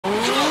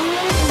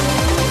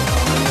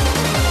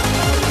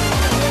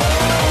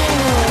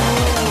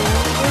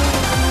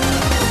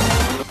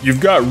You've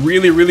got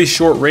really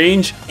short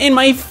range, and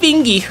my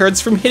fingy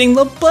hurts from hitting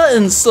the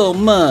button so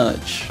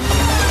much.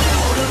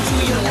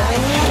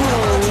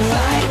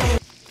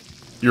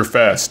 You're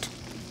fast.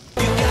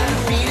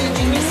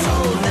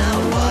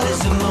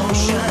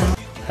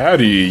 How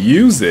do you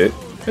use it?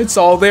 It's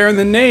all there in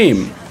the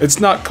name. It's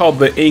not called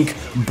the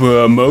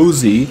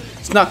Inkbrush.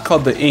 It's not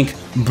called the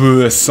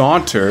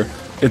Inkbrush.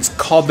 It's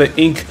called the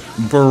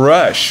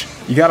Inkbrush.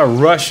 You gotta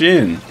rush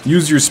in.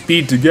 Use your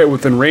speed to get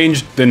within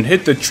range, then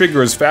hit the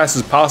trigger as fast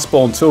as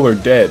possible until they're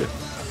dead.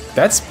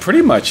 That's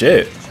pretty much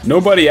it.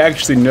 Nobody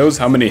actually knows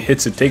how many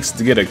hits it takes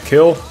to get a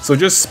kill, so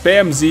just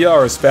spam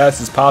ZR as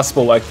fast as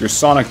possible like you're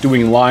Sonic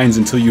doing lines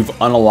until you've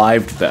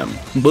unalived them.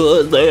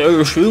 But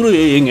they're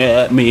shooting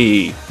at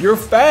me. You're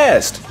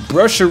fast.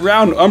 Brush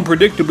around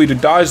unpredictably to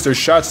dodge their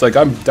shots like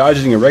I'm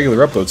dodging a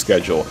regular upload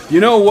schedule.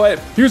 You know what?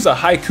 Here's a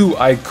haiku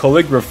I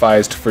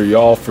calligraphized for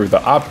y'all for the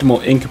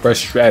optimal Inkbrush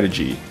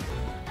strategy.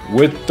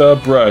 With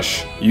the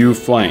brush, you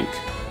flank.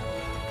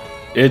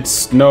 It's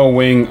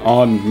snowing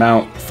on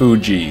Mount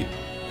Fuji.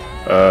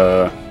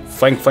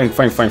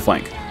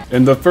 Flank.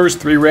 In the first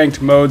 3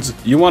 ranked modes,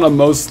 you want to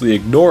mostly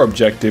ignore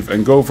objective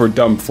and go for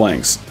dumb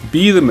flanks.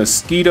 Be the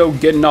mosquito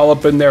getting all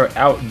up in their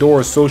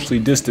outdoor socially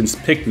distanced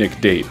picnic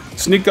date.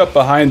 Sneak up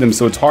behind them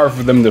so it's hard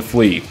for them to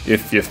flee.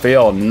 If you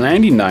fail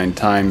 99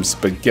 times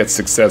but get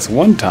success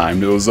 1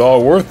 time, it was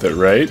all worth it,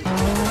 right?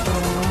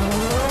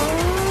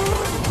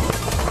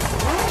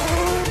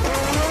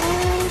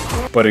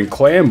 But in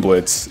Clam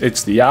Blitz,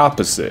 it's the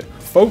opposite.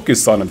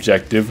 Focus on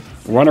objective,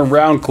 run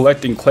around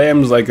collecting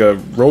clams like a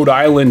Rhode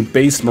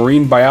Island-based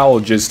marine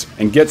biologist,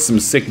 and get some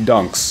sick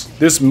dunks.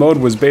 This mode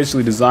was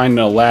basically designed in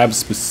a lab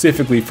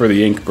specifically for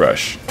the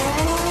Inkbrush.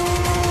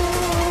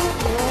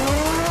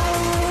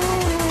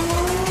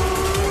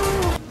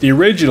 The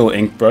original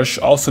Inkbrush,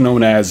 also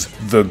known as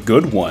the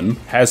good one,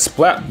 has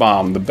Splat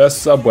Bomb, the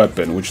best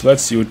sub-weapon, which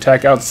lets you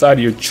attack outside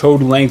of your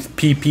chode-length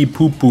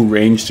pee-pee-poo-poo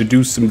range to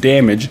do some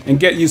damage and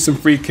get you some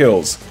free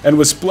kills. And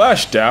with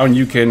Splashdown,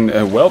 you can,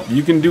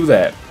 you can do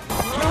that.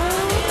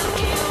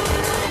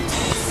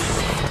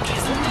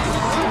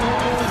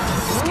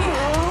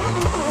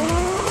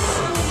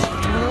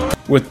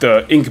 With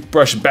the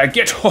Inkbrush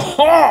baguette,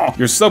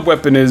 your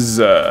sub-weapon is,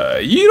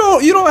 you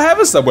don't have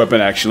a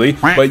sub-weapon actually,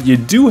 but you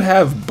do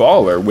have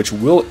Baller, which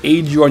will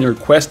aid you on your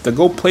quest to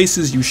go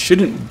places you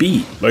shouldn't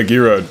be. Like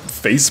you're a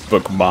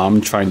Facebook mom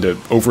trying to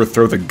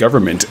overthrow the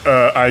government,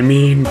 I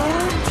mean...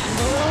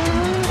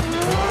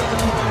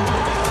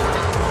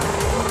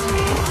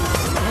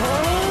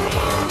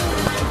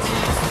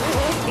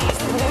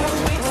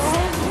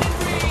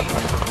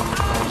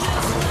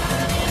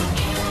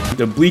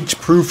 The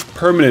bleach-proof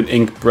permanent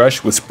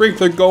Inkbrush with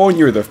Sprinkler going,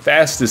 you're the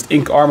fastest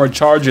ink armor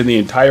charge in the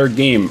entire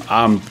game,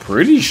 I'm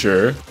pretty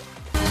sure.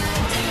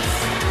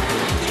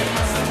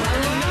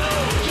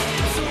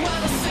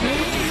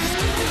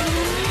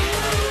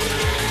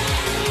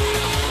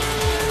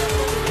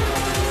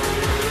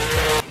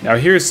 Now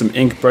here's some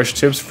Inkbrush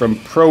tips from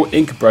pro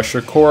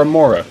Inkbrusher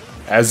Cora.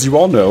 As you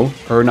all know,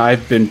 her and I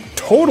have been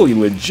totally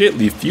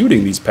legitly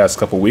feuding these past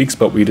couple weeks,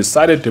 but we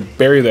decided to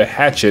bury the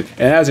hatchet,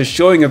 and as a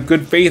showing of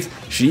good faith,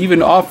 she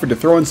even offered to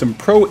throw in some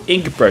pro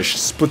Inkbrush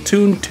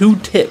Splatoon 2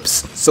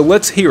 tips. So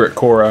let's hear it,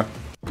 Cora.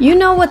 You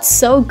know what's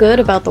so good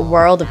about the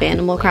world of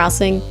Animal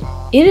Crossing?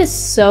 It is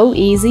so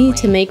easy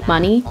to make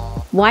money.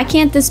 Why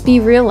can't this be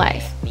real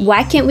life?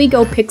 Why can't we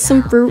go pick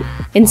some fruit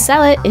and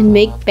sell it and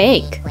make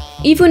bank?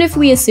 Even if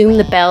we assume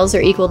the bells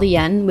are equal to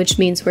yen, which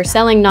means we're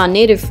selling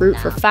non-native fruit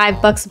for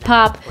 $5 a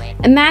pop,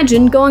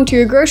 imagine going to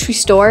your grocery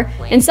store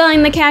and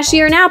selling the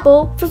cashier an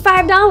apple for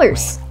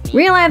 $5.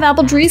 Real live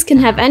apple trees can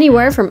have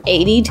anywhere from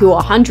 80 to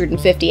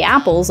 150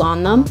 apples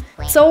on them,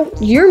 so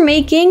you're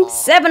making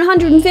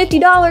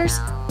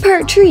 $750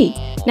 per tree.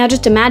 Now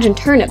just imagine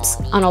turnips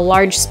on a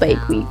large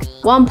spike week.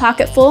 1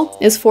 pocketful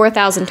is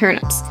 4,000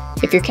 turnips.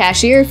 If your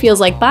cashier feels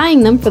like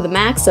buying them for the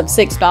max of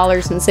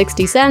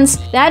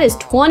 $6.60, that is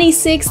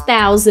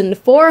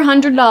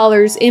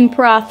 $26,400 in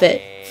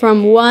profit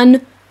from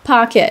 1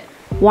 pocket.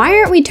 Why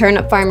aren't we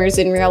turnip farmers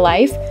in real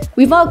life?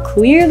 We've all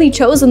clearly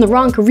chosen the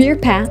wrong career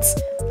paths.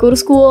 Go to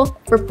school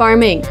for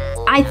farming.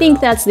 I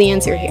think that's the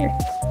answer here.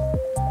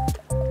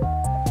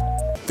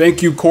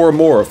 Thank you,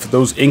 Cora, for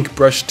those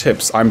Inkbrush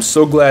tips. I'm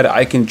so glad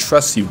I can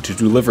trust you to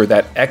deliver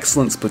that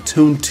excellent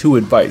Splatoon 2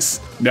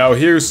 advice. Now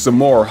here's some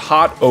more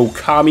hot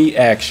Okami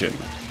action.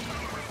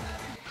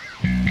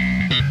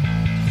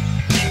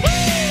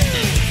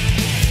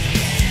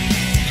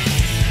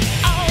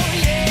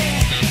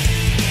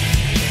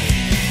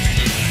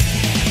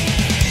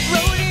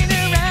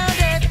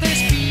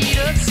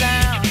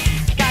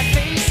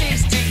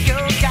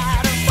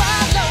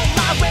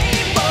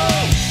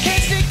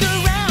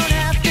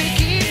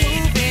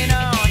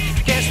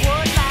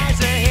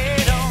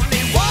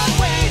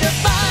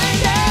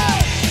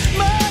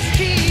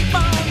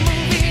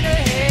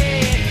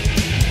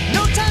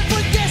 Time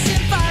for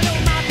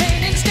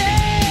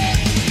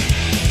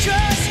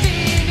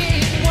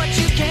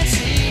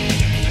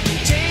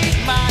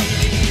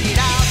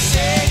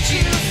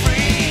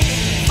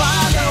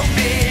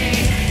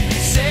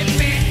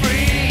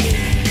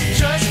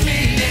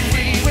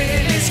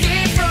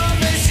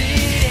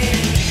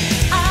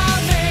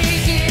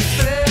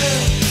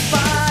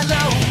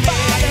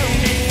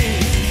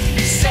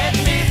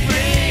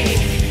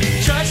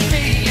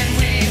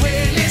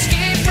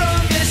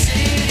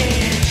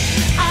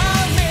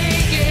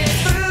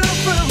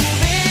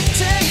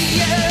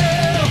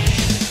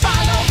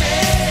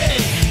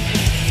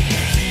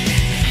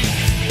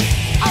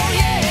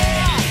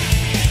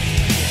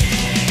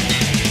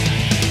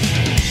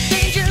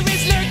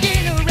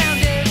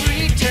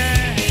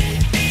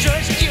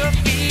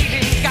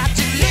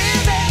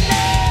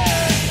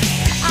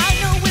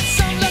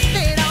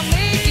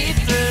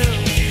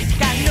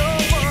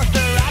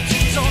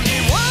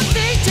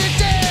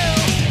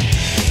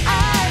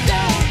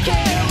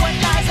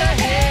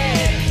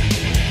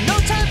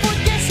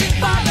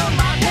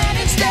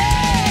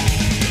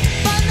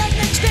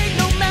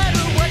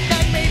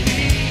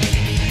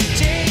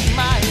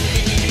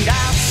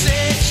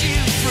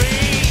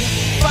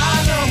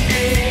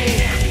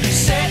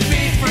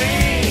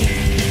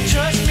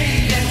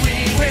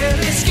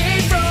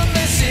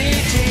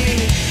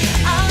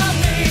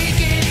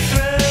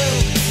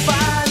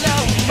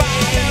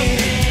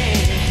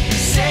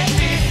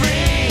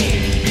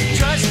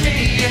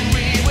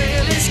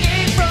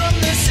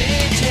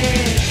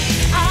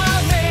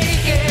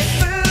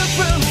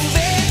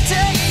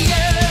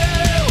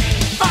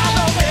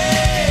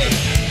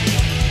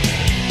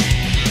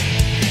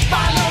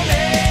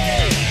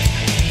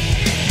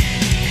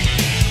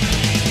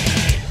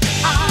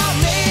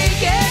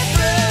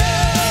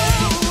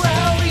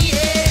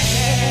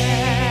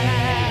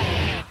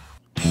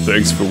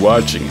Thanks for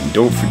watching, and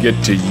don't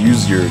forget to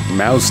use your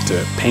mouse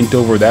to paint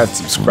over that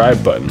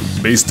subscribe button.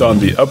 Based on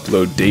the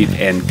upload date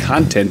and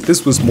content,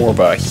 this was more of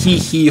a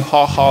hee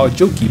ha ha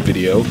jokey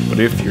video, but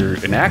if you're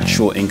an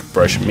actual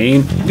Inkbrush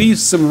main, leave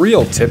some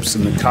real tips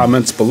in the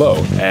comments below.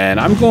 And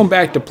I'm going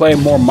back to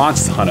playing more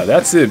Monster Hunter.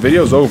 That's it,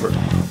 video's over.